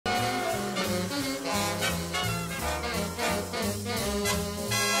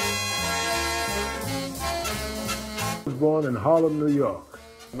born in Harlem, New York.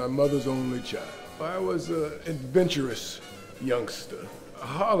 My mother's only child. I was an adventurous youngster.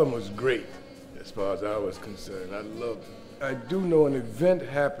 Harlem was great as far as I was concerned. I loved it. I do know an event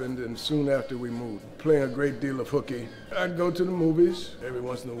happened, and soon after we moved, playing a great deal of hooky. I'd go to the movies. Every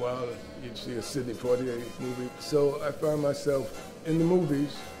once in a while, you'd see a Sidney Poitier movie. So I found myself in the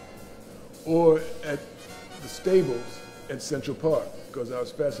movies or at the stables at Central Park because I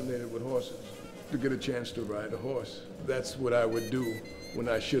was fascinated with horses. To get a chance to ride a horse. That's what I would do when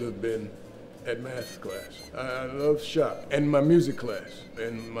I should have been at math class. I loved shop and my music class.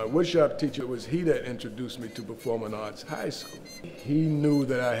 And my woodshop teacher, it was he that introduced me to performing arts high school. He knew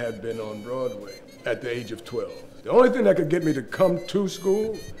that I had been on Broadway at the age of 12. The only thing that could get me to come to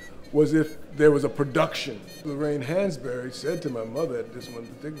school was if there was a production. Lorraine Hansberry said to my mother at this one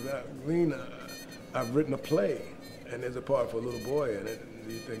particular time, Glynn, I've written a play and there's a part for a little boy in it.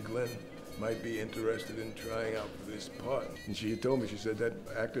 Do you think Glynn might be interested in trying out for this part? And she told me, she said, that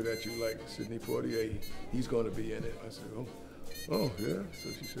actor that you like, Sidney Poitier, he's going to be in it. I said, oh yeah, so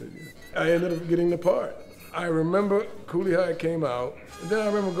she said, yeah. I ended up getting the part. I remember Cooley High came out, and then I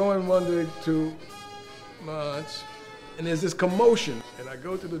remember going one day to my aunt's, and there's this commotion, and I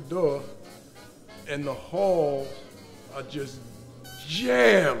go to the door, and the halls are just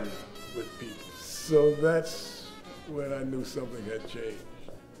jammed with people. So that's when I knew something had changed.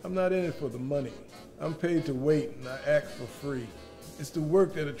 I'm not in it for the money. I'm paid to wait and I act for free. It's the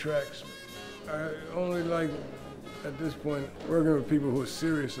work that attracts me. I only like, at this point, working with people who are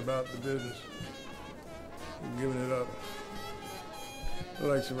serious about the business and giving it up. I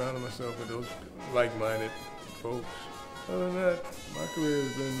like surrounding myself with those like-minded folks. Other than that, my career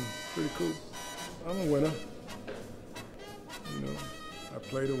has been pretty cool. I'm a winner. You know, I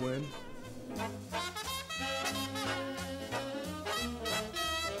play to win.